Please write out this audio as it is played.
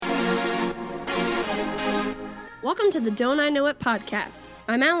Welcome to the Don't I Know It podcast.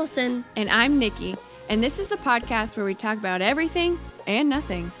 I'm Allison. And I'm Nikki. And this is a podcast where we talk about everything and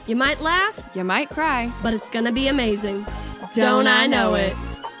nothing. You might laugh, You might cry, but it's going to be amazing. Don't I know it?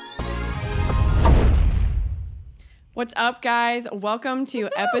 What's up, guys? Welcome to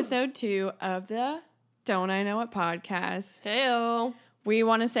episode 2 of the Don't I Know It podcast. Heyo. We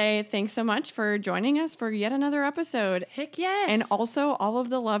want to say thanks so much for joining us for yet another episode. Heck yes. And also all of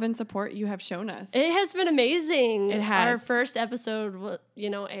the love and support you have shown us. It has been amazing. It has. Our first episode,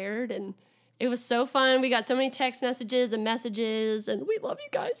 aired, and it was so fun. We got so many text messages, and we love you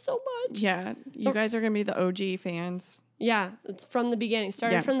guys so much. Yeah, you guys are going to be the OG fans. Yeah, it's from the beginning.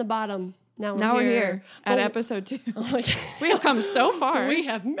 Started from the bottom. Now we're here at episode 2. Oh my God. We have come so far. We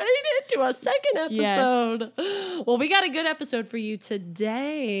have made it to a second episode. Yes. Well, we got a good episode for you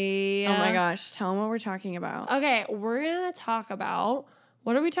today. Oh my gosh. Tell them what we're talking about. Okay, we're going to talk about...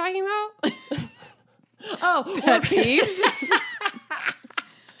 What are we talking about? Pet peeves.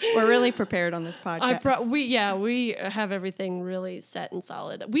 We're really prepared on this podcast. We have everything really set and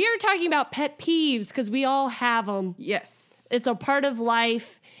solid. We are talking about pet peeves because we all have them. Yes. It's a part of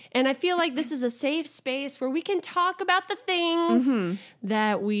life. And I feel like this is a safe space where we can talk about the things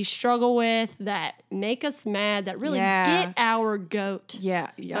that we struggle with, that make us mad, that really get our goat.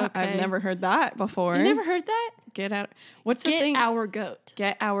 Yeah. Okay. I've never heard that before. You never heard that? Get out. What's the thing? Get our goat.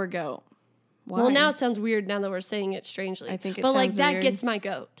 Get our goat. Why? Well, now it sounds weird now that we're saying it strangely. I think it but sounds that weird. gets my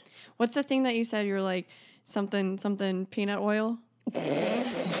goat. What's the thing that you said? You're like something peanut oil?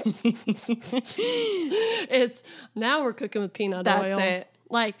 It's now we're cooking with peanut oil. That's it.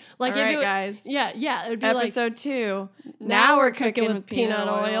 Like All if right, it, guys. Yeah, it would be Episode 2. Now we're cooking with peanut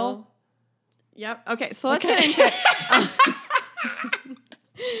oil. Yep. Okay, so let's get into it.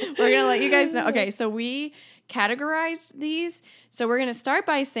 We're going to let you guys know. Okay, so we categorized these. So we're going to start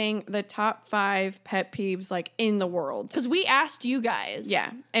by saying the top 5 pet peeves like in the world. Because we asked you guys.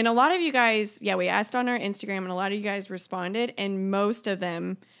 Yeah. And a lot of you guys, we asked on our Instagram and a lot of you guys responded and most of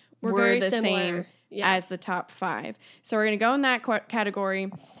them were very the similar. same as the top 5. So we're going to go in that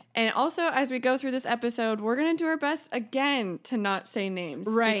category. And also, as we go through this episode, we're going to do our best, again, to not say names.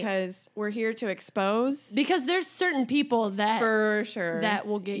 Right. Because we're here to expose. Because there's certain people that... For sure. That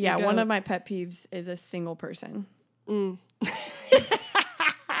will get you Yeah, goat. one of my pet peeves is a single person. All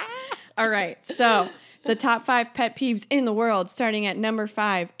right. So, the top 5 pet peeves in the world, starting at number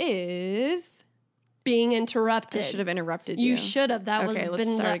 5, is... being interrupted. I should have interrupted you. You should have. That was...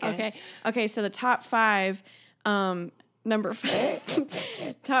 Let's start again. Okay, so the top 5... number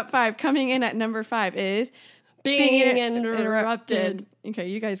 5. Top 5 coming in at number 5 is being interrupted. Okay,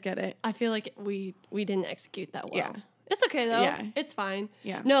 you guys get it. I feel like we didn't execute that well. Yeah. It's okay though. Yeah. It's fine.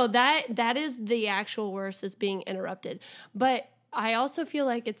 Yeah. No, that is the actual worst, is being interrupted. But I also feel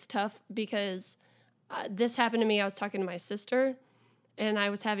like it's tough because this happened to me. I was talking to my sister and I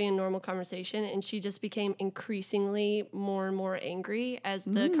was having a normal conversation and she just became increasingly more and more angry as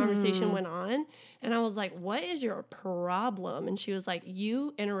the conversation went on. And I was like, what is your problem? And she was like,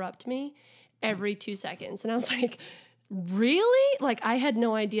 you interrupt me every 2 seconds. And I was like, really? Like, I had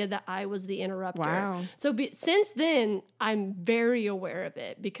no idea that I was the interrupter. Wow. So since then, I'm very aware of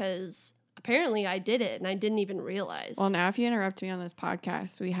it because apparently I did it and I didn't even realize. Well, now if you interrupt me on this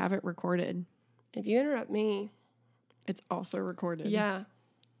podcast, we have it recorded. If you interrupt me... It's also recorded. Yeah.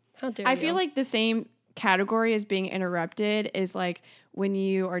 How dare you? I feel like the same category as being interrupted is like when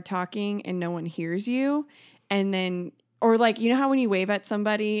you are talking and no one hears you and then, or like, you know how when you wave at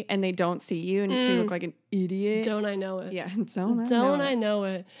somebody and they don't see you and so you look like an idiot? Don't I know it? Yeah. Don't I know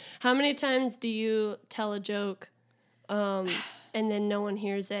it? How many times do you tell a joke and then no one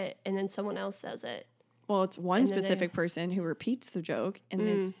hears it and then someone else says it? Well, it's one specific person who repeats the joke and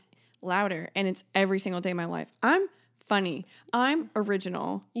it's louder and it's every single day of my life. I'm funny. I'm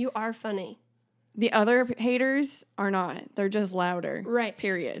original. You are funny. The other haters are not. They're just louder. Right.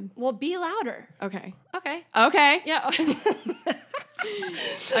 Period. Well, be louder. Okay. Okay. Yeah.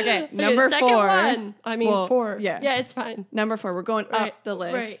 Okay. Number Number 4. One. I mean, 4. Yeah. Yeah, it's fine. Number 4. We're going Right, up the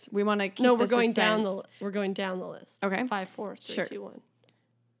list. right. We want to keep No, the we're going down suspense. we're going down the list. Okay. 5, 4, 3, Sure. 2, 1.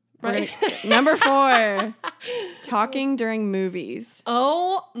 We're Right. Number 4. Talking during movies.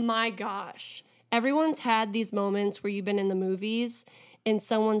 Oh my gosh. Everyone's had these moments where you've been in the movies and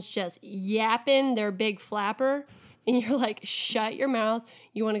someone's just yapping their big flapper and you're like, shut your mouth.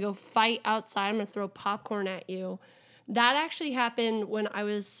 You want to go fight outside. I'm going to throw popcorn at you. That actually happened when I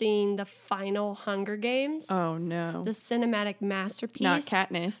was seeing the final Hunger Games. Oh, no. The cinematic masterpiece. Not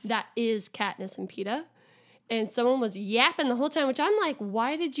Katniss. That is Katniss and Peeta. And someone was yapping the whole time, which I'm like,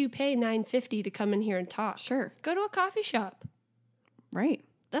 why did you pay $9.50 to come in here and talk? Sure. Go to a coffee shop. Right.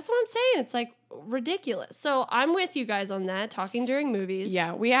 that's what I'm saying. It's like ridiculous. So I'm with you guys on that, talking during movies.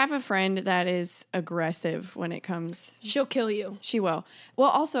 Yeah, we have a friend that is aggressive when it comes. She'll kill you. She will. Well,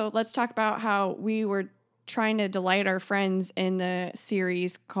 also, let's talk about how we were trying to delight our friends in the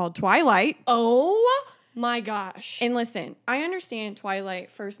series called Twilight. Oh my gosh. And listen, I understand Twilight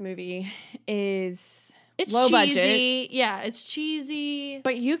first movie is It's low cheesy. budget. Yeah, it's cheesy.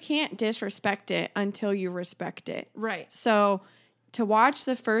 But you can't disrespect it until you respect it. Right. So to watch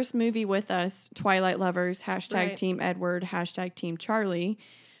the first movie with us, Twilight lovers, hashtag Right. Team Edward, hashtag Team Charlie,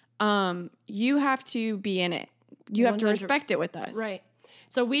 you have to be in it. You have to 100 respect it with us. Right.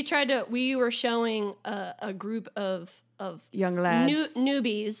 So we were showing a group of Young lads.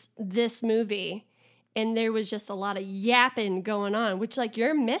 newbies this movie, and there was just a lot of yapping going on, which like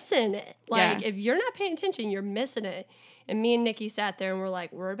you're missing it. Like Yeah. if you're not paying attention, you're missing it. And me and Nikki sat there and we're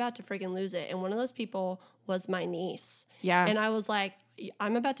like, we're about to freaking lose it. And one of those people was my niece. Yeah. And I was like,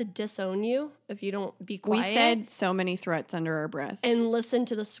 I'm about to disown you if you don't be quiet. We said so many threats under our breath. and listen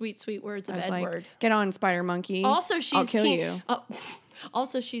to the sweet, sweet words of I was Edward. like, get on, Spider Monkey. Also, she's I'll kill team, you.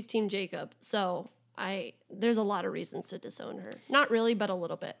 Also, she's Team Jacob. So there's a lot of reasons to disown her. Not really, but a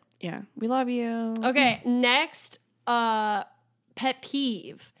little bit. Yeah. We love you. Okay, next pet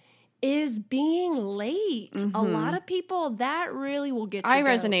peeve is being late. A lot of people, that really will get you. I down.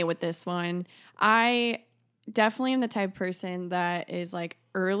 resonate with this one. I definitely am the type of person that is like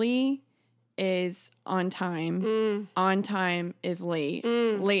early is on time. On time is late.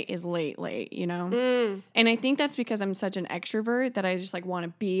 Late is late, you know? And I think that's because I'm such an extrovert that I just like want to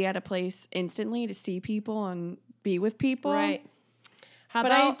be at a place instantly to see people and be with people. Right. How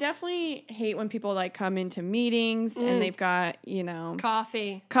But I about definitely hate when people like come into meetings and they've got, you know,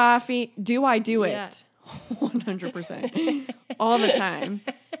 coffee? coffee. Do I do Yeah. it? 100%. All the time.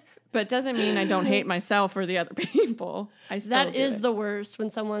 But doesn't mean I don't hate myself or the other people. I still That do is it. the worst when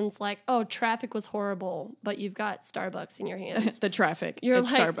someone's like, "Oh, traffic was horrible," but you've got Starbucks in your hands. the traffic. You're It's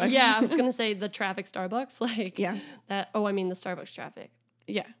like, Starbucks. yeah, I was gonna say the traffic Starbucks, like Yeah. that. Oh, I mean the Starbucks traffic.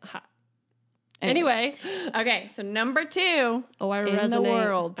 Yeah. Ha. Anyways. Anyway, Okay, so number 2 oh, I in resonate. the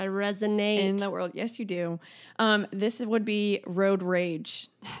world. I resonate. in the world. Yes, you do. This would be road rage.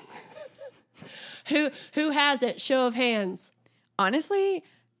 Who has it? Show of hands. Honestly,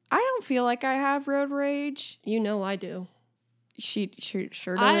 I don't feel like I have road rage. You know I do. She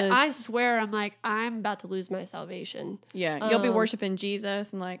sure does. I swear I'm like, I'm about to lose my salvation. Yeah, you'll be worshiping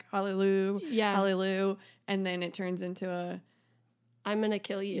Jesus and like hallelujah, Yeah. hallelujah, and then it turns into a I'm going to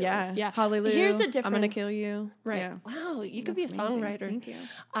kill you. yeah, Yeah. hallelujah. Here's the difference. I'm gonna kill you. Right. Yeah. Wow. You could That's be a amazing. songwriter. Thank you.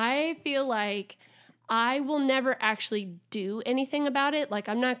 I feel like I will never actually do anything about it. Like,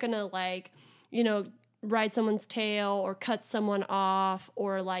 I'm not going to, like, you know, ride someone's tail or cut someone off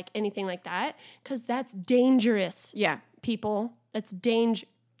or, like, anything like that. Because that's dangerous, Yeah. people. That's dangerous.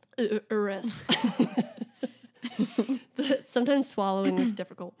 Sometimes swallowing is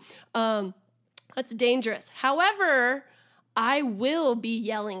difficult. That's dangerous. However, I will be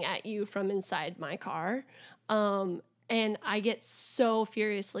yelling at you from inside my car. And I get so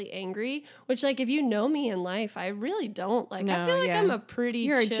furiously angry, which, like, if you know me in life, I really don't. Like, I No, feel like yeah. I'm a pretty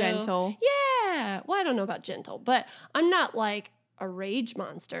You're a chill. gentle. Yeah. Well, I don't know about gentle, but I'm not, like, a rage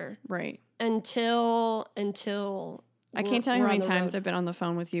monster Right. until I can't tell you we're how on many the times road. I've been on the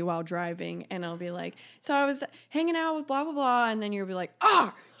phone with you while driving, and I'll be like, "So I was hanging out with blah blah blah," and then you'll be like,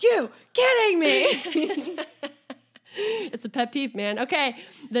 "Are you kidding me?" It's a pet peeve, man. Okay,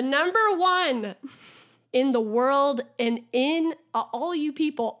 the number one in the world and in all you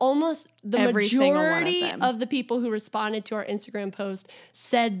people, almost the Every single one of majority them. of the people who responded to our Instagram post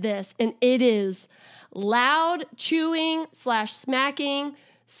said this, and it is loud chewing / smacking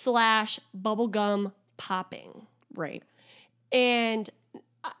 / bubblegum popping. Right. And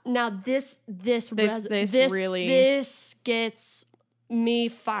now this really- this gets me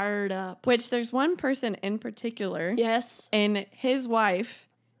fired up. Which there's one person in particular, Yes. and his wife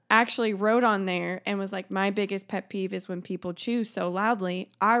actually wrote on there and was like, "My biggest pet peeve is when people chew so loudly."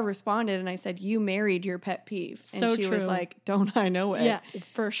 I responded and I said, "You married your pet peeve." And So she was true. like, "Don't I know it?" Yeah,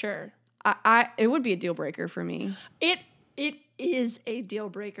 for sure. It would be a deal breaker for me. It is a deal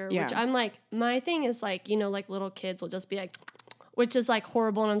breaker, which Yeah. I'm like, my thing is like, you know, like little kids will just be like, which is like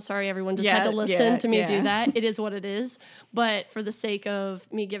horrible. And I'm sorry everyone just had to listen to me do that. It is what it is. But for the sake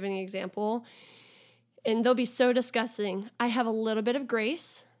of me giving an example, and they'll be so disgusting, I have a little bit of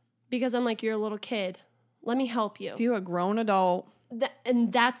grace because I'm like, you're a little kid. Let me help you. If you're a grown adult,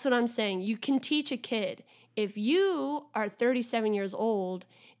 And that's what I'm saying. You can teach a kid. If you are 37 years old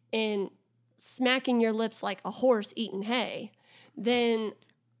and smacking your lips like a horse eating hay, then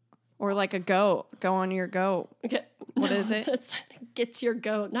or like a goat, go on your goat. okay. What is it? It's gets your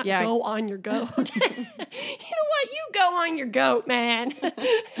goat, not Yeah. go on your goat. You know what? You go on your goat, man.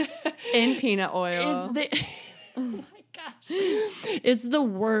 In peanut oil. It's the oh my gosh, it's the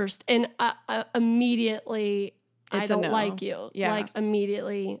worst, and immediately I It's a don't no. like you. Yeah. Like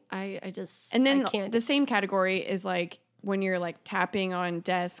immediately, I just And then I can't. the same category is like when you're like tapping on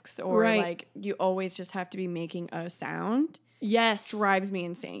desks or Right. like you always just have to be making a sound. Yes, Drives me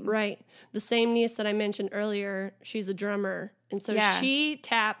insane. right. The same niece that I mentioned earlier, she's a drummer, and so Yeah. she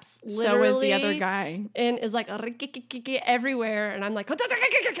taps So literally. is the other guy. and is like everywhere, and I'm like,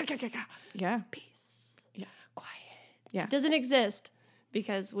 Yeah. peace, Yeah. quiet. Yeah. It doesn't exist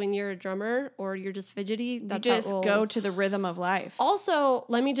because when you're a drummer or you're just fidgety, that's you how it just rolls. go to the rhythm of life. Also,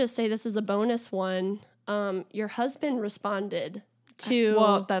 let me just say this is a bonus one. Your husband responded to.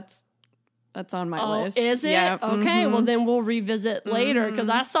 Well, that's on my oh, list. is it? Yeah. Okay, well mhm. then we'll revisit later because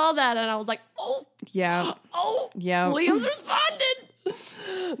I saw that and I was like, oh, Yeah. Yeah. Liam's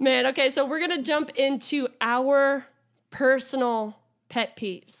responded. Man, okay, so we're gonna jump into our personal pet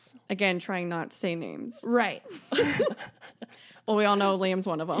peeves. Again, trying not to say names. Right. Well, we all know Liam's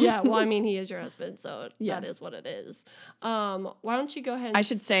one of them. Yeah, well, I mean, he is your husband, so Yeah. that is what it is. Why don't you go ahead and I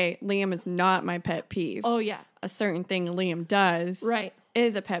should say Liam is not my pet peeve. Oh, yeah. A certain thing Liam does Right.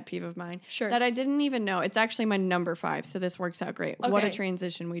 is a pet peeve of mine. Sure. That I didn't even know. It's actually my number 5, so this works out great. What a Okay.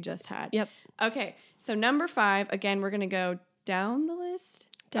 transition we just had. Yep. Okay, so number 5, again, we're going to go down the list.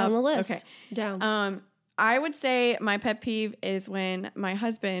 Down Up. the list. Okay. Down. I would say my pet peeve is when my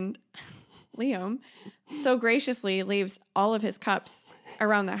husband, Liam, so graciously leaves all of his cups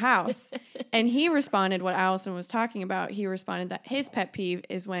around the house. And he responded what Allison was talking about. He responded that his pet peeve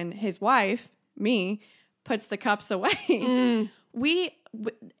is when his wife, me, puts the cups away.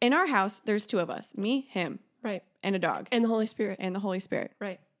 In our house, there's 2 of us, me, him, Right. and a dog, And the Holy Spirit. and the Holy Spirit.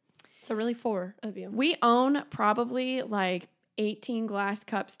 Right. So really 4 of you. We own probably like 18 glass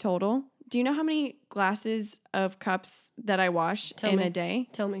cups total. Do you know how many glasses of cups that I wash Tell in me. a day?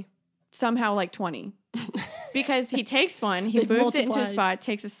 Tell me. Somehow like 20. Because he takes one, he They've moves it into a multiplied. spot,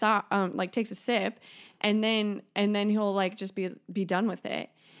 takes a sip, and then he'll like just be done with it.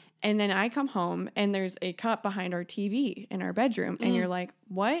 And then I come home and there's a cup behind our TV in our bedroom, and you're like,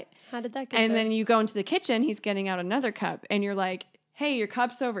 "What?" How did that get And there? then you go into the kitchen, he's getting out another cup, and you're like, "Hey, your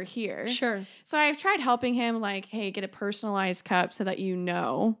cup's over here." Sure. So I've tried helping him, like, "Hey, get a personalized cup so that you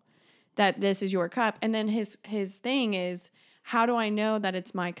know that this is your cup." And then his thing is, how do I know that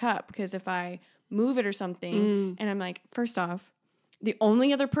it's my cup? Because if I move it or something, and I'm like, first off, the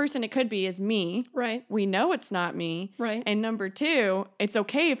only other person it could be is me. Right. We know it's not me. Right. And number 2, it's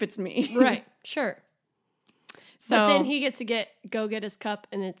okay if it's me. Right. Sure. So But then he gets to go get his cup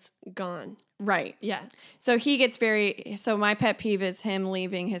and it's gone. right. Yeah. So he gets so my pet peeve is him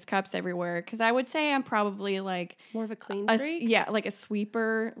leaving his cups everywhere. Because I would say I'm probably like More of a clean a, freak. yeah, like a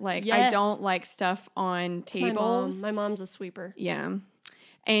sweeper. Like I Yes. don't like stuff on It's tables. My mom's a sweeper. Yeah.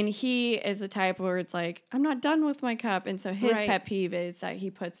 And he is the type where it's like, I'm not done with my cup. And so his Right. pet peeve is that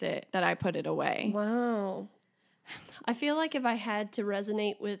that I put it away. Wow. I feel like if I had to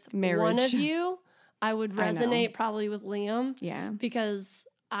resonate with one Marriage. of you, I would I know. resonate probably with Liam Yeah. because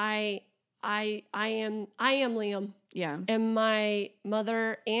I am Liam, Yeah. and my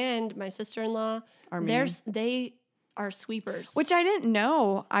mother and my sister-in-law Are me. they are sweepers. Which I didn't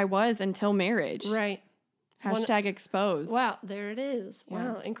know I was until marriage. right. Hashtag exposed. Wow, there it is.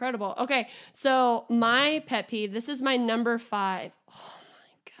 Yeah. Wow, incredible. Okay, so my pet peeve, this is my number 5. Oh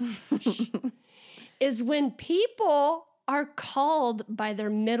my gosh. is when people are called by their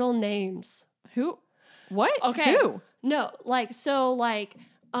middle names. Who? What? Okay. Who? No,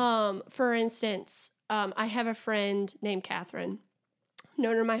 for instance, I have a friend named Catherine.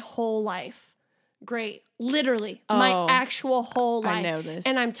 Known her my whole life. Great. Literally, my Oh, actual whole life. I know this.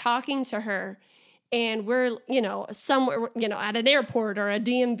 And I'm talking to her, and we're, somewhere, at an airport or a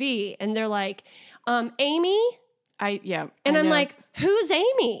DMV, and they're like, Amy? And I'm know. like, who's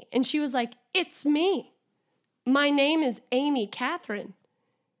Amy? And she was like, it's me. My name is Amy Catherine.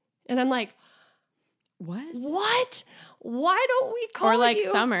 And I'm like, what? what? Why don't we call Or like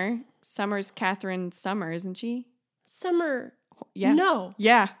you Summer. Summer's Catherine Summer, isn't she? Summer? Yeah. No.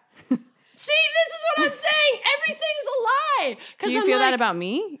 Yeah. See, this is what I'm saying. Everything's a lie. Do you I'm feel that like, about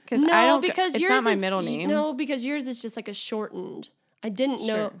me? Because No, I don't. because it's yours not my is, middle name. No, because yours is just like a shortened. I didn't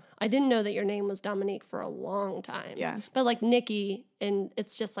know. Sure. I didn't know that your name was Dominique for a long time. Yeah. But like Nikki, and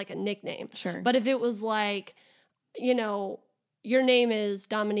it's just like a nickname. Sure. But if it was like, your name is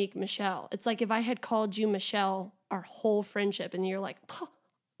Dominique Michelle. It's like if I had called you Michelle our whole friendship, and you're like,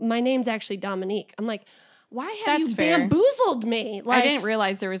 my name's actually Dominique. I'm like, why have That's you fair. bamboozled me? Like, I didn't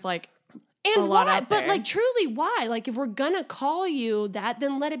realize there was like And a lot why? out But there. like, truly, why? Like, if we're gonna call you that,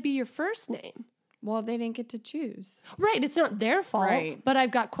 then let it be your first name. Well, they didn't get to choose. Right. It's not their fault. Right. But I've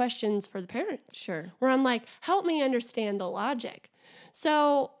got questions for the parents. Sure. Where I'm like, help me understand the logic.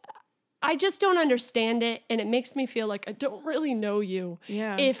 So I just don't understand it. And it makes me feel like I don't really know you.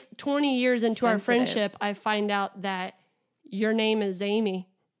 Yeah. If 20 years into our Sensitive. friendship, I find out that your name is Amy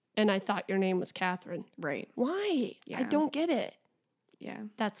and I thought your name was Catherine. Right. Why? I Yeah. don't get it. Yeah.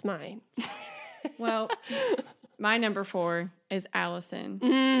 That's mine. Well, my number 4 is Allison.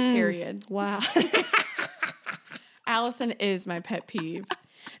 Mm. Period. Wow. Allison is my pet peeve.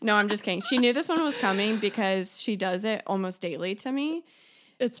 No, I'm just kidding. She knew this one was coming because she does it almost daily to me.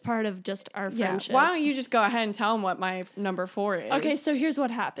 It's part of just our friendship. Why don't you just go ahead and tell them what my number 4 is? Okay, so here's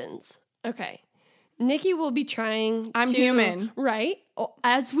what happens. Okay. Nikki will be trying I'm to... human. Right?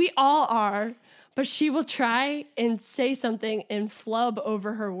 As we all are. But she will try and say something and flub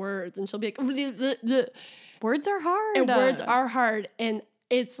over her words. And she'll be like... "Bleh, bleh, bleh." Words are hard. And words are hard. And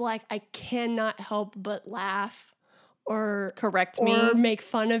it's like I cannot help but laugh. Or correct me. or make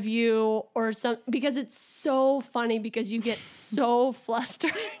fun of you or some because it's so funny because you get so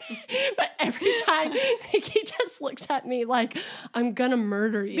flustered. But every time Nikki just looks at me like I'm gonna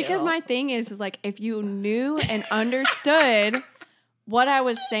murder you. Because my thing is like if you knew and understood what I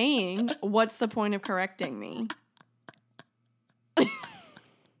was saying, what's the point of correcting me?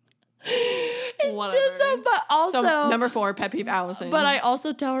 it's Whatever. just so, but also So number 4, pet peeve Allison. but I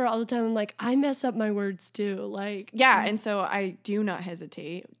also tell her all the time, I'm like, I mess up my words too. Like yeah, and so I do not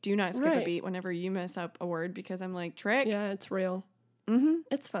hesitate. Do not skip a Right. beat whenever you mess up a word because I'm like, trick. yeah, it's real. Mm-hmm.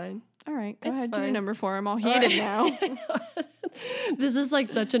 It's fine. All right, go It's ahead. Do your fine. number 4. I'm all All heated right. now. This is like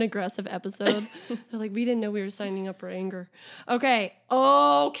such an aggressive episode. They're like, we didn't know we were signing up for anger. Okay.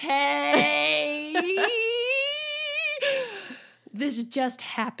 This just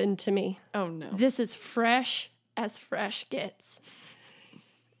happened to me. Oh no. This is fresh as fresh gets.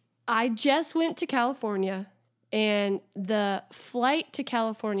 I just went to California, and the flight to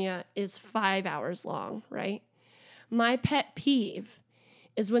California is 5 hours long, right? My pet peeve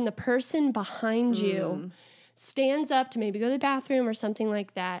is when the person behind you stands up to maybe go to the bathroom or something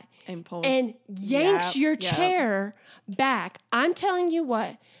like that Impulse. and yanks your Yep. chair back. I'm telling you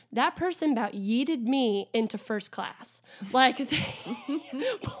what, that person about yeeted me into first class. Like, they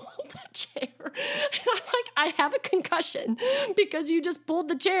pulled the chair. And I'm like, I have a concussion because you just pulled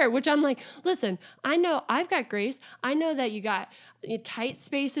the chair, which I'm like, listen, I know I've got grace. I know that you got tight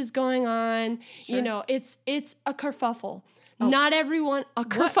spaces going on. Sure. You know, it's a kerfuffle. Not everyone, a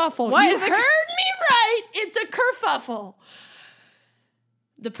kerfuffle. What You is a heard me right. It's a kerfuffle.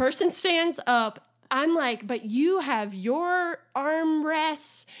 The person stands up. I'm like, but you have your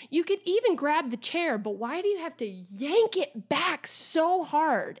armrests. You could even grab the chair, but why do you have to yank it back so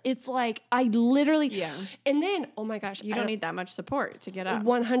hard? It's like, I literally, Yeah. And then, oh my gosh. You don't need that much support to get up.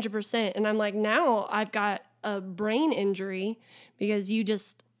 100%. And I'm like, now I've got a brain injury because you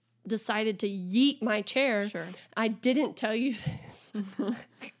just decided to yeet my chair. Sure. I didn't tell you this.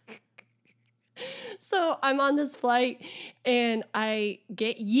 So I'm on this flight and I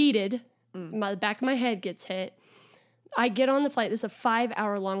get yeeted. The back of my head gets hit. I get on the flight. This is a 5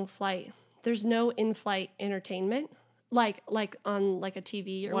 hour long flight. There's no in-flight entertainment, like on like a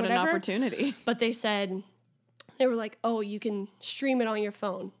TV or What whatever. an opportunity. But they were like, oh, you can stream it on your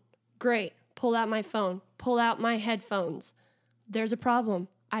phone. Great. Pull out my phone. Pull out my headphones. There's a problem.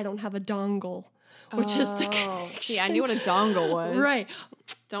 I don't have a dongle, which is the connection. See, I knew what a dongle was. Right.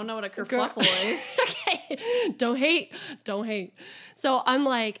 Don't know what a kerfuffle is. Okay. Don't hate. So I'm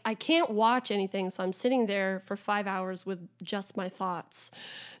like, I can't watch anything. So I'm sitting there for 5 hours with just my thoughts,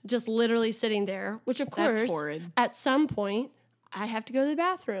 just literally sitting there, which of That's course, horrid. at some point, I have to go to the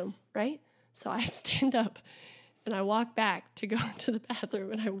bathroom, right? So I stand up and I walk back to go to the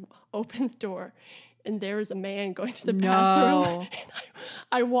bathroom and I open the door and there is a man going to the bathroom. And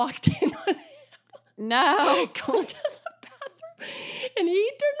I walked in on him. No. Going to the bathroom. And he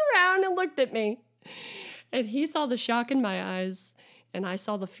turned around and looked at me. And he saw the shock in my eyes. And I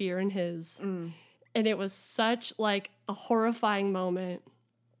saw the fear in his. And it was such like a horrifying moment.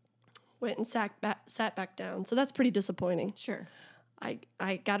 Went and sat back down. So that's pretty disappointing. Sure.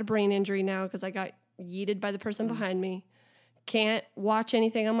 I got a brain injury now because I got yeeted by the person behind me. Can't watch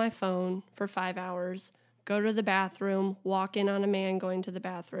anything on my phone for 5 hours. Go to the bathroom. Walk in on a man going to the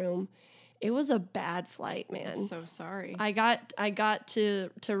bathroom. It was a bad flight, man. So sorry. I got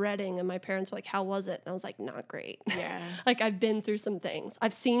to Reading and my parents were like, how was it? And I was like, not great. Yeah. Like I've been through some things.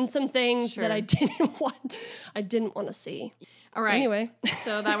 I've seen some things Sure. that I didn't want to see. All right. Anyway.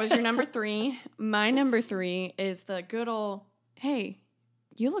 So that was your number 3. My number 3 is the good old, hey,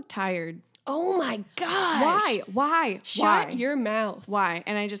 you look tired. Oh my gosh. Why? Why? Shut your mouth. Why?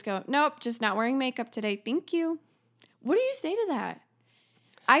 And I just go, nope, just not wearing makeup today. Thank you. What do you say to that?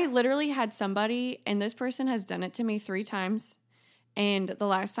 I literally had somebody, and this person has done it to me 3 times. And the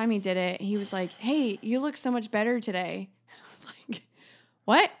last time he did it, he was like, hey, you look so much better today. I was like,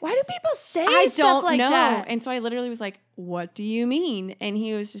 what? Why do people say I stuff don't like know. that? And so I literally was like, what do you mean? And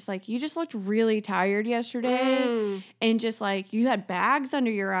he was just like, you just looked really tired yesterday. And just like, you had bags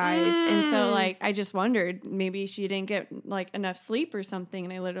under your eyes. And so like, I just wondered, maybe she didn't get like enough sleep or something.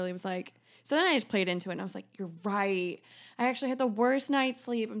 And I literally was like, so then I just played into it and I was like, you're right. I actually had the worst night's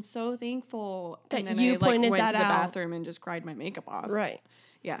sleep. I'm so thankful. That and then you I like pointed went that to the out. bathroom and just cried my makeup off. Right.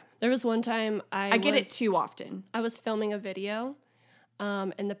 Yeah. There was one time I get it too often. I was filming a video,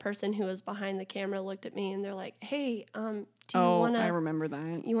 and the person who was behind the camera looked at me and they're like, hey, do you want I to remember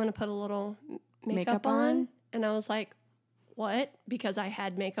that. you want to put a little makeup Makeup on? on? And I was like, what? Because I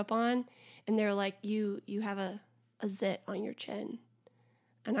had makeup on. And they were like, you have a zit on your chin.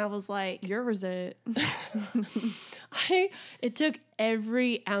 And I was like, You're it. it took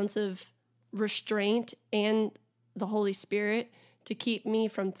every ounce of restraint and the Holy Spirit to keep me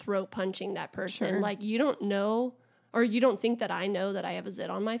from throat punching that person. Sure. Like, you don't know, or you don't think that I know that I have a zit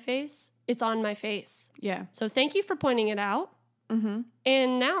on my face. It's on my face. Yeah. So thank you for pointing it out. Mm-hmm.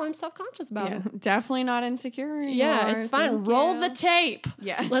 And now I'm self-conscious about it. Definitely not insecure Yeah, anymore. it's fine. Thank Roll you. the tape.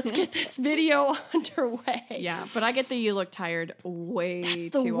 Yeah. Let's get this video underway. Yeah, but I get that you look tired way That's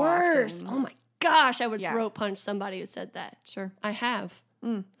the too worst. often. Oh my gosh, I would Yeah. throat punch somebody who said that. Sure. I have.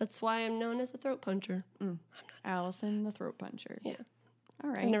 Mm. That's why I'm known as a throat puncher. Allison the throat puncher. Yeah. All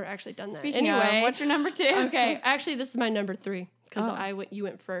right. I've never actually done that. Speaking Anyway, of, what's your number 2? okay, actually, this is my number 3 because Oh. you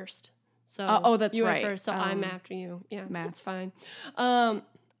went first. So that's you right. went first, so I'm after you. Yeah, math. that's fine.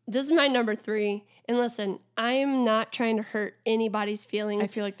 This is my number 3, and listen, I'm not trying to hurt anybody's I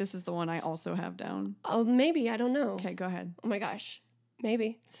feelings. feel like this is the one I also have down. Oh, maybe I don't know. Okay, go ahead. Oh my gosh,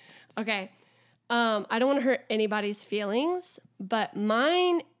 maybe. Okay, I don't want to hurt anybody's feelings, but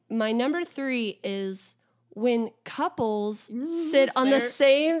my number 3 is when couples sit on the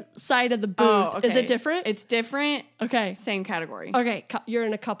same side of the booth. Is it different? It's different. Okay. Same category. Okay, you're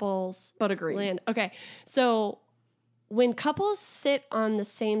in a couple's But agree. land. Okay, so when couples sit on the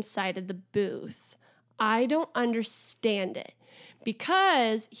same side of the booth, I don't understand it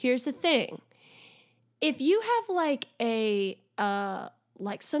because here's the thing: if you have like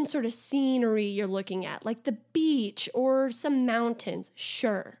like some sort of scenery you're looking at, like the beach or some mountains,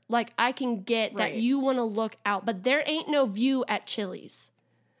 sure, like I can get that Right. you want to look out, but there ain't no view at Chili's.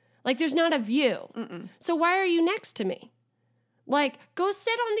 Like there's not a view. So why are you next to me? Like, go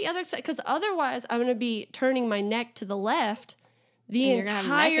sit on the other side, because otherwise I'm going to be turning my neck to the left the And you're gonna have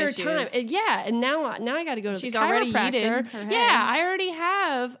neck entire time. issues. And yeah, and now I got to go to She's the already chiropractor. yeeted her head. Yeah, I already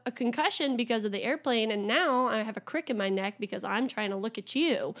have a concussion because of the airplane, and now I have a crick in my neck because I'm trying to look at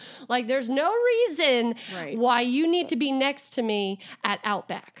you. Like, there's no reason Right. why you need to be next to me at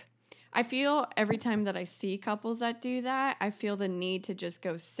Outback. I feel every time that I see couples that do that, I feel the need to just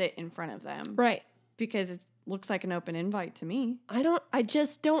go sit in front of them. Right. Because it looks like an open invite to me. I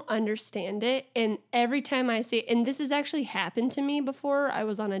just don't understand it. And every time I see it, and this has actually happened to me before, I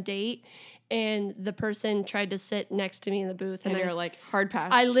was on a date and the person tried to sit next to me in the booth. And And you're like, hard pass.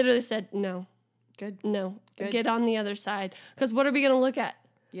 I literally said, no, Good. Good. Get on the other side. Because what are we going to look at?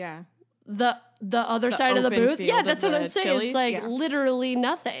 Yeah. The other The side of the open booth? field Yeah, of that's what the I'm saying. Chili's? It's like Yeah. literally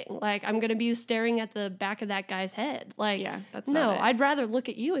nothing. Like I'm going to be staring at the back of that guy's head. Like, Yeah, that's no, not it. I'd rather look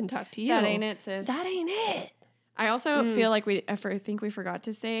at you and talk to you. That ain't it, sis. That ain't it. I also feel like I think we forgot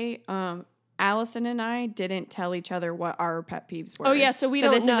to say, Allison and I didn't tell each other what our pet peeves were. Oh, yeah, so we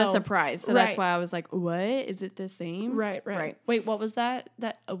don't this is know. a surprise. So Right. that's why I was like, what? Is it the same? Right. Wait, what was that?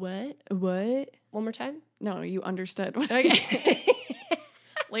 A what? What? One more time? No, you understood. What Okay.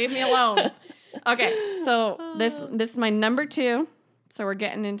 Leave me alone. Okay, so this is my number 2. So we're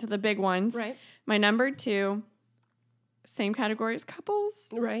getting into the big ones. Right. My number 2, same category as couples.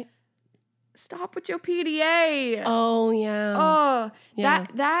 Right. Stop with your PDA. Oh, yeah. Oh, Yeah.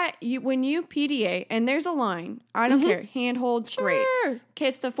 that you when you PDA and there's a line. I don't care. Hand holds, great. Sure.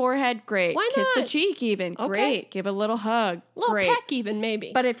 Kiss the forehead, great. Why Kiss the not? cheek, even Okay. great. Give a little hug, Little great. peck even,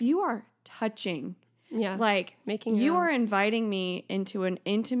 maybe. But if you are touching, yeah. like Making you out. are inviting me into an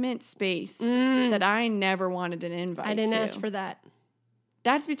intimate space that I never wanted an invite. I didn't to. ask for that.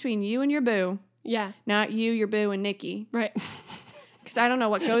 That's between you and your boo, Yeah. not you, your boo, and Nikki. Right. Because I don't know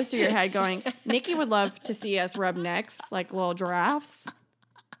what goes through your head going, Nikki would love to see us rub necks like little giraffes.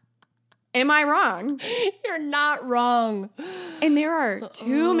 Am I wrong? You're not wrong. And there are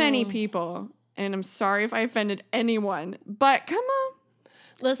too many people, and I'm sorry if I offended anyone, but come on.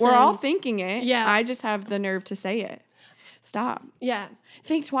 Listen. We're all thinking it. Yeah. I just have the nerve to say it. Stop. Yeah.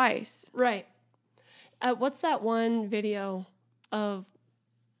 Think twice. Right. What's that one video of?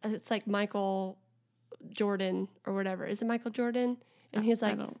 It's like Michael Jordan or whatever. Is it Michael Jordan? And he's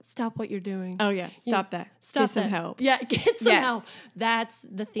like, "Stop what you're doing." Oh yeah. Stop that. Stop Get some that. help. Yeah, get some Yes. help. That's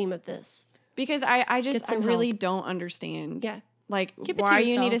the theme of this. Because I Get just I some really help. don't understand. Yeah. Like Keep it to why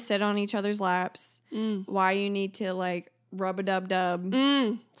you need to yourself. sit on each other's laps. Why you need to like rub a dub dub.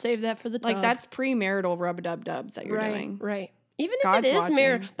 Save that for the tub. Like that's premarital rub a dub dubs that you're right, doing. right. Even if God's it is watching.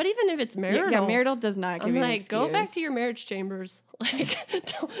 marital, but even if it's marital, Yeah, marital does not give I'm you an like, go back to excuse. your marriage chambers. Like,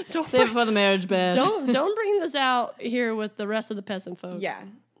 don't Save it for the marriage bed. don't bring this out here with the rest of the peasant folk. Yeah,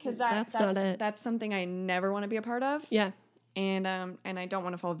 because that's not it. That's something I never want to be a part of. Yeah. And I don't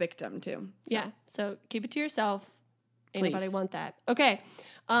want to fall victim to. So. Yeah. So keep it to yourself. Ain't Please. nobody want that. Okay.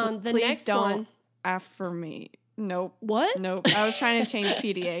 The Please next don't one. affirmate. Nope. What? Nope. I was trying to change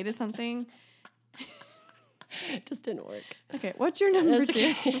PDA to something. It just didn't work. Okay, what's your number That's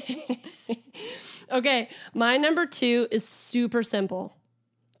two? okay. Okay. My number 2 is super simple.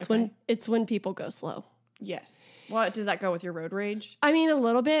 It's when people go slow. Yes. Well, does that go with your road rage? I mean, a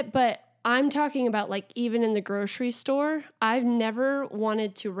little bit, but I'm talking about like even in the grocery store, I've never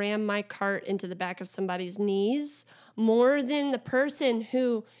wanted to ram my cart into the back of somebody's knees more than the person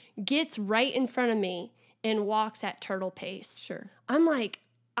who gets right in front of me and walks at turtle pace. Sure. I'm like,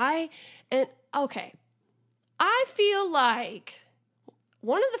 okay. I feel like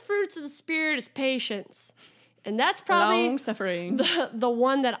one of the fruits of the spirit is patience. And that's probably Long suffering. the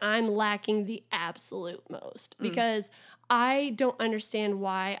one that I'm lacking the absolute most because I don't understand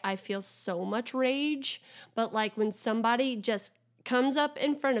why I feel so much rage. But like when somebody just comes up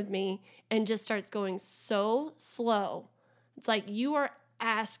in front of me and just starts going so slow, it's like you are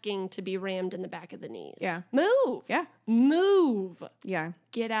asking to be rammed in the back of the knees. Yeah. Move. Yeah. Move. Yeah.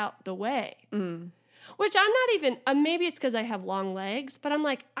 Get out the way. Which I'm not even, maybe it's because I have long legs, but I'm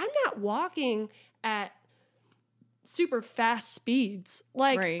like, I'm not walking at super fast speeds.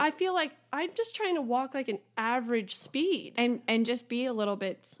 Like, Right. I feel like I'm just trying to walk like an average speed. And just be a little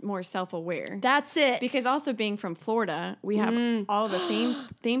bit more self-aware. That's it. Because also being from Florida, we have all the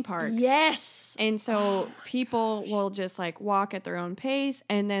theme parks. Yes. And so people will just like walk at their own pace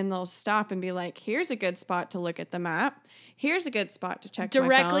and then they'll stop and be like, here's a good spot to look at the map. Here's a good spot to check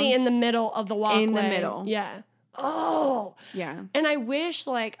Directly my phone. in the middle of the walkway. In the middle. Yeah. Oh. Yeah. And I wish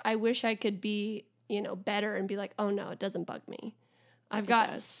I could be, better and be like, oh no, it doesn't bug me. I've got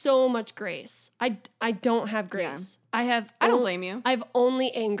does. so much grace. I don't have grace. I don't blame you. I have only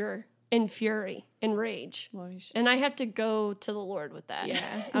anger and fury and rage. Well, you should. And I have to go to the Lord with that. Yeah.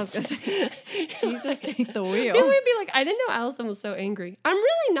 I was gonna say, Jesus, take the wheel. People would be like, I didn't know Allison was so angry. I'm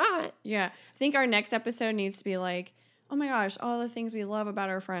really not. Yeah. I think our next episode needs to be like, oh my gosh, all the things we love about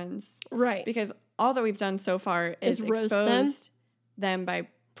our friends. Right. Because all that we've done so far is roast exposed them by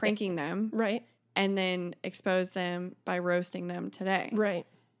pranking them Right. and then expose them by roasting them today. Right.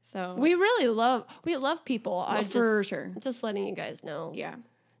 So We love people. I for sure. Just letting you guys know. Yeah.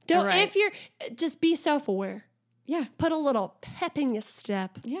 Don't Right. if you're just be self-aware. Yeah. Put a little pep in your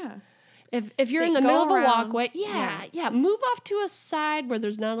step. Yeah. If you're in Like, the go middle of a around. walkway, yeah, move off to a side where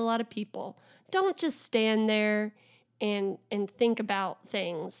there's not a lot of people. Don't just stand there and think about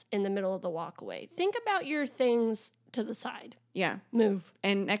things in the middle of the walkway. Think about your things to the side. Yeah. Move.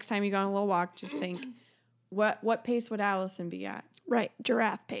 And next time you go on a little walk, just think, what pace would Allison be at? Right.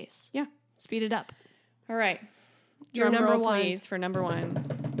 Giraffe pace. Yeah. Speed it up. All right. Your Drum number roll, one. please, for number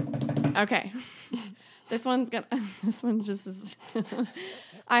one. Okay. This one's just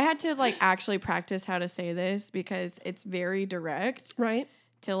I had to like actually practice how to say this because it's very direct Right.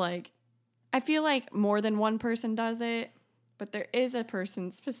 to like, I feel like more than one person does it, but there is a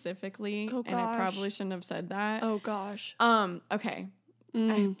person specifically, Oh, and I gosh. probably shouldn't have said that. Oh gosh. Okay.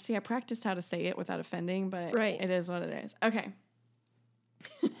 I practiced how to say it without offending, but Right. it is what it is. Okay.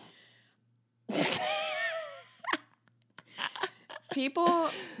 People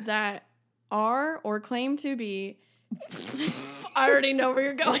that are or claim to be I already know where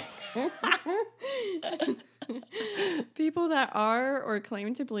you're going. people that are or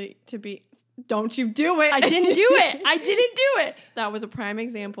claim to be don't you do it. I didn't do it. I didn't do it. That was a prime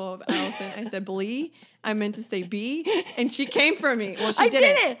example of Allison. I said blee. I meant to say B, and she came for me. Well, she I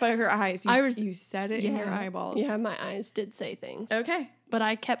didn't, did it. but her eyes. You said it in your eyeballs. Yeah, my eyes did say things. Okay. But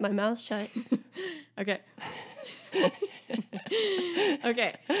I kept my mouth shut. Okay.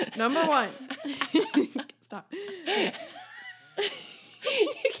 Okay. Number one. Stop. Okay.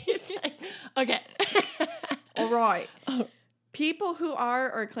 You keep saying. Okay. All right. People who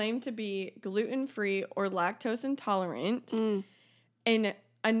are or claim to be gluten-free or lactose intolerant, and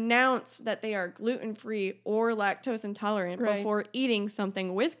announce that they are gluten-free or lactose intolerant Right. before eating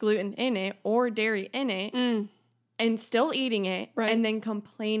something with gluten in it or dairy in it and still eating it Right. and then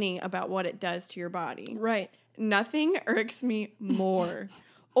complaining about what it does to your body. Right. Nothing irks me more.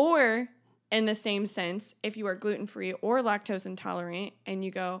 Or in the same sense, if you are gluten-free or lactose intolerant and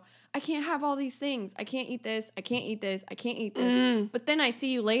you go, I can't have all these things. I can't eat this. I can't eat this. I can't eat this. But then I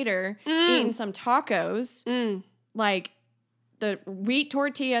see you later eating some tacos, like the wheat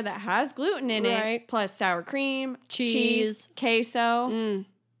tortilla that has gluten in it, Right. plus sour cream, Cheese. queso,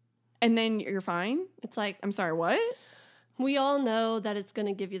 and then you're fine. It's like, I'm sorry, what? we all know that it's going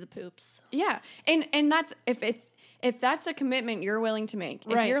to give you the poops. Yeah. And that's if that's a commitment you're willing to make.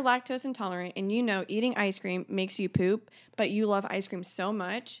 If Right. you're lactose intolerant and you know eating ice cream makes you poop, but you love ice cream so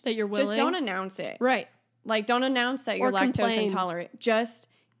much That you're willing. just don't announce it. Right. Like don't announce that you're Or lactose complain. intolerant. Just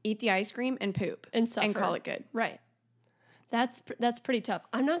eat the ice cream and poop And suffer. and call it good. Right. That's pretty tough.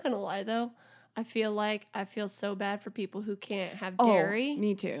 I'm not going to lie, though. I feel so bad for people who can't have dairy. Oh,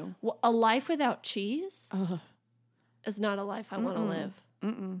 me too. A life without cheese Ugh. is not a life I want to live.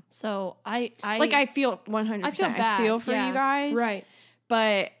 Mm-mm. So I feel 100%. I feel bad. I feel for you guys. Right.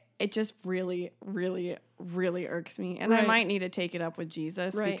 But it just really, really, really irks me. And I Right. might need to take it up with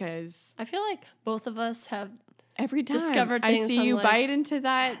Jesus Right. because I feel like both of us have every time discovered I things see I'm you like- bite into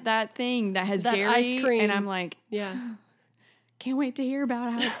that thing that has That dairy ice cream. and I'm like, yeah. can't wait to hear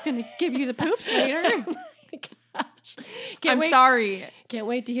about how it's going to give you the poops later. Gosh. I'm sorry. Can't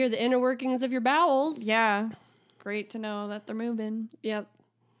wait to hear the inner workings of your bowels. Yeah. Great to know that they're moving. Yep.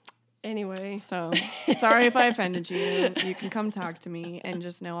 Anyway. So sorry if I offended you. You can come talk to me and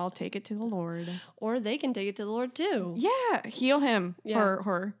just know I'll take it to the Lord. Or they can take it to the Lord too. Yeah. Heal him. Yeah.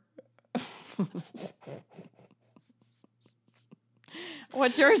 Her.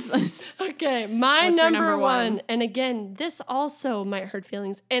 What's yours? Okay, my What's your number number one. one? And again, this also might hurt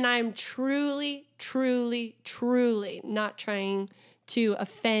feelings. And I'm truly, truly, truly not trying to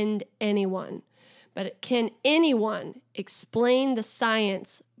offend anyone. But can anyone explain the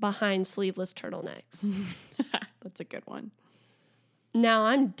science behind sleeveless turtlenecks? That's a good one. Now,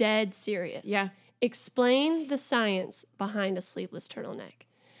 I'm dead serious. Yeah. Explain the science behind a sleeveless turtleneck.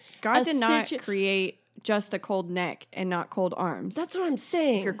 God A did not situ- create just a cold neck and not cold arms. That's what I'm If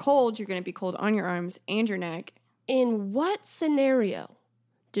saying. you're cold, you're going to be cold on your arms and your neck. In what scenario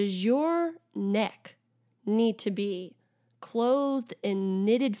does your neck need to be clothed in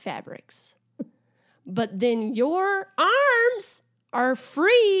knitted fabrics, but then your arms are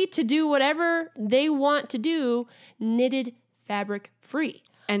free to do whatever they want to do, knitted fabric free?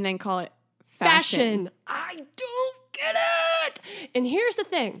 And then call it Fashion. I don't get it. And here's the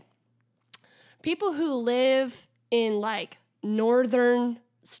thing. People who live in like northern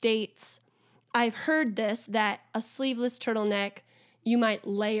states, I've heard this, that a sleeveless turtleneck, you might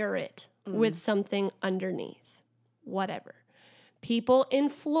layer it with something underneath. Whatever. People in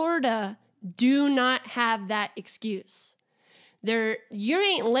Florida do not have that excuse. You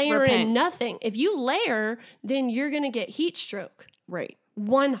ain't layering Repent. nothing. If you layer, then you're going to get heat stroke. Right.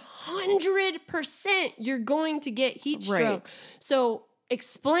 100% you're going to get heat stroke. Right. So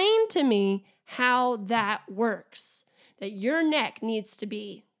explain to me how that works. That your neck needs to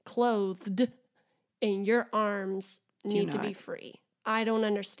be clothed and your arms need to be not. free. I don't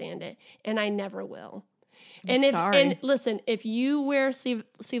understand it, and I never will. I'm sorry. And listen, if you wear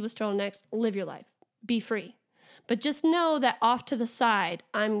sleeveless turtlenecks, live your life. Be free. But just know that off to the side,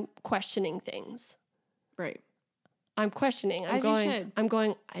 I'm questioning things. Right. I'm questioning. As you should. I'm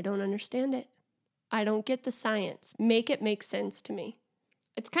going, I don't understand it. I don't get the science. Make it make sense to me.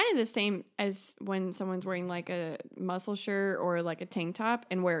 It's kind of the same as when someone's wearing like a muscle shirt or like a tank top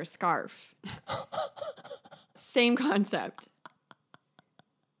and wear a scarf. Same concept.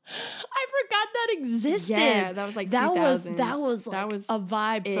 I forgot that existed. Yeah, that was like that 2000s. was a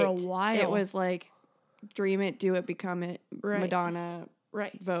vibe for a while. It was like dream it, do it, become it. Right. Madonna,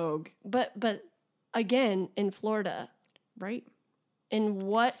 right. Vogue. But again, in Florida, Right. in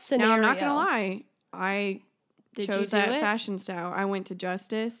what scenario? Now I'm not gonna lie. I Did you chose do that it? fashion style. I went to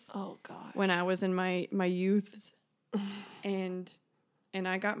Justice Oh gosh. when I was in my youth, and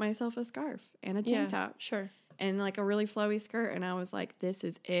I got myself a scarf and a tank top Sure. and like a really flowy skirt, and I was like, "This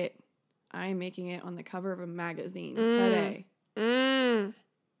is it. I'm making it on the cover of a magazine today."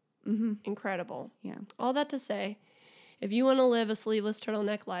 Mm-hmm. Incredible. Yeah. All that to say, if you want to live a sleeveless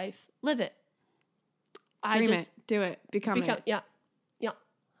turtleneck life, live it. Dream it, do it, become it. Yeah.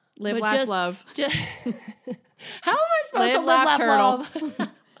 Live, But laugh, just- love. How am I supposed Live, to laugh, live, laugh, love? Oh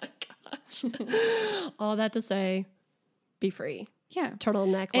my gosh. All that to say, be free. Yeah.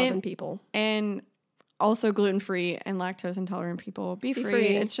 Turtleneck loving people. And also gluten-free and lactose intolerant people, be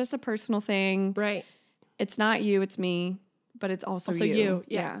free. It's just a personal thing. Right. It's not you, it's me, but it's also you.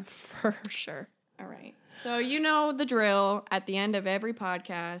 Yeah, for sure. All right. So you know the drill. At the end of every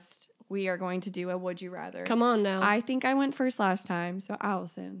podcast, we are going to do a Would You Rather. Come on now. I think I went first last time. So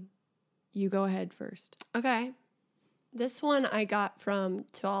Allison, you go ahead first. Okay. This one I got from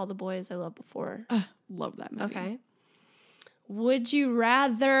To All the Boys I Loved Before. Love that movie. Okay. Would you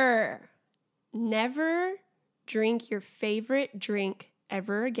rather never drink your favorite drink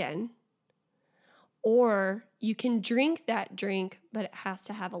ever again, or you can drink that drink, but it has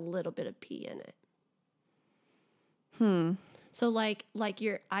to have a little bit of pee in it? So like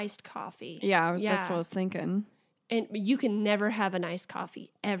your iced coffee. Yeah, that's what I was thinking. And you can never have an iced coffee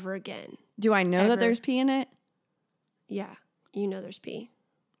ever again. Do I know that there's pee in it? Yeah, you know there's pee.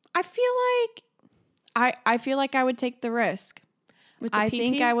 I feel like I would take the risk. With the I pee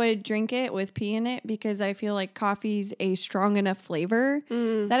think pee? I would drink it with pee in it because I feel like coffee's a strong enough flavor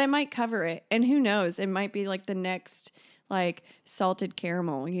that it might cover it. And who knows? It might be like the next like salted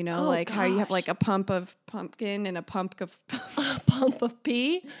caramel, you know, like how you have like a pump of pumpkin and a pump of A pump of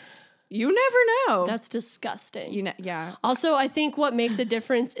pee? You never know. That's disgusting. You know, yeah. Also, I think what makes a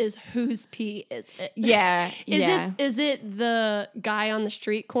difference is whose pee is it. Yeah. Is it the guy on the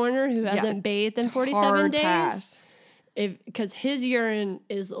street corner who hasn't bathed in 47 Hard days? pass. Because his urine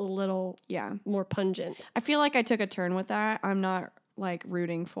is a little more pungent. I feel like I took a turn with that. I'm not like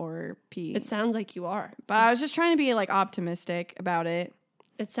rooting for pee. It sounds like you are. But I was just trying to be like optimistic about it.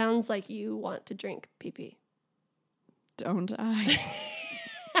 It sounds like you want to drink pee-pee. Don't I?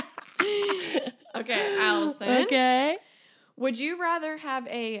 Okay, Allison. Okay. Would you rather have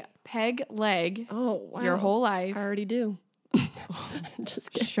a peg leg your whole life? I already do.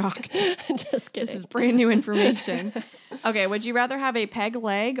 Just kidding. Shocked. Just kidding. This is brand new information. Okay, would you rather have a peg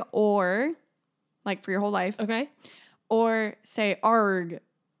leg or, like for your whole life, or say arg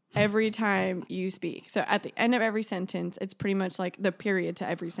every time you speak? So at the end of every sentence, it's pretty much like the period to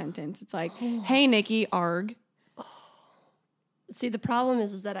every sentence. It's like, hey, Nikki, arg. See, the problem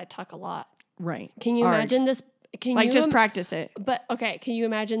is that I talk a lot. Right. Can you imagine this? Just practice it. But, okay, can you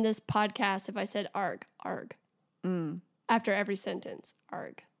imagine this podcast if I said arg, arg? After every sentence,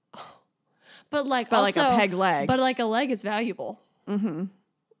 arg. But like a peg leg. But like a leg is valuable. Mm-hmm.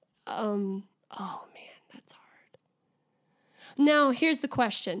 Oh man, that's hard. Now here's the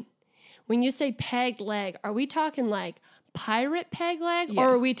question: when you say peg leg, are we talking like pirate peg leg,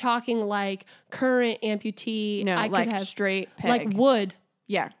 or are we talking like current amputee? No, I like could have straight peg, like wood.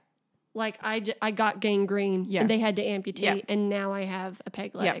 Yeah. Like I got gangrene, and they had to amputate, and now I have a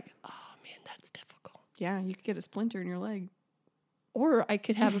peg leg. Yeah. Oh man, that's difficult. Yeah, you could get a splinter in your leg. Or I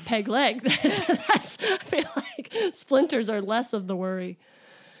could have a peg leg. That's I feel like splinters are less of the worry.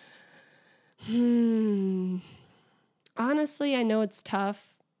 Honestly, I know it's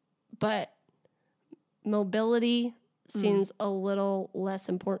tough, but mobility seems a little less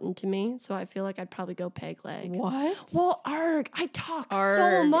important to me. So I feel like I'd probably go peg leg. What? Well, arg, I talk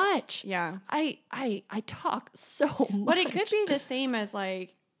so much. Yeah. I talk so much. But it could be the same as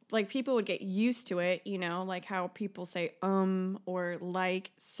like people would get used to it, you know, like how people say or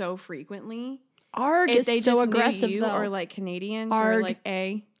like so frequently. Arg if is they so just aggressive knew you, though. or like Canadians Arg. or like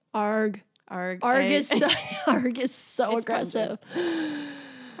a arg. Arg. Arg a. is so arg is so It's aggressive.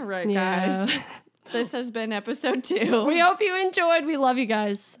 All right, guys. This has been episode 2. We hope you enjoyed. We love you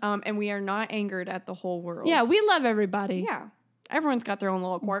guys. And we are not angered at the whole world. Yeah, we love everybody. Yeah. Everyone's got their own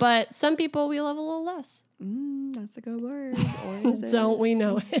little quirks. But some people we love a little less. That's a good word. Or is it? Don't we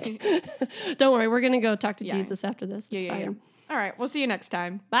know it? Don't worry. We're going to go talk to Jesus after this. It's fine. All right. We'll see you next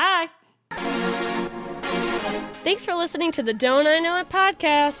time. Bye. Thanks for listening to the Don't I Know It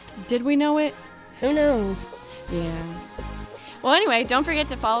podcast. Did we know it? Who knows? Yeah. Well, anyway, don't forget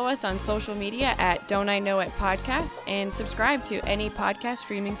to follow us on social media at Don't I Know It Podcast and subscribe to any podcast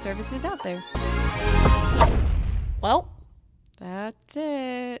streaming services out there. Well, that's it.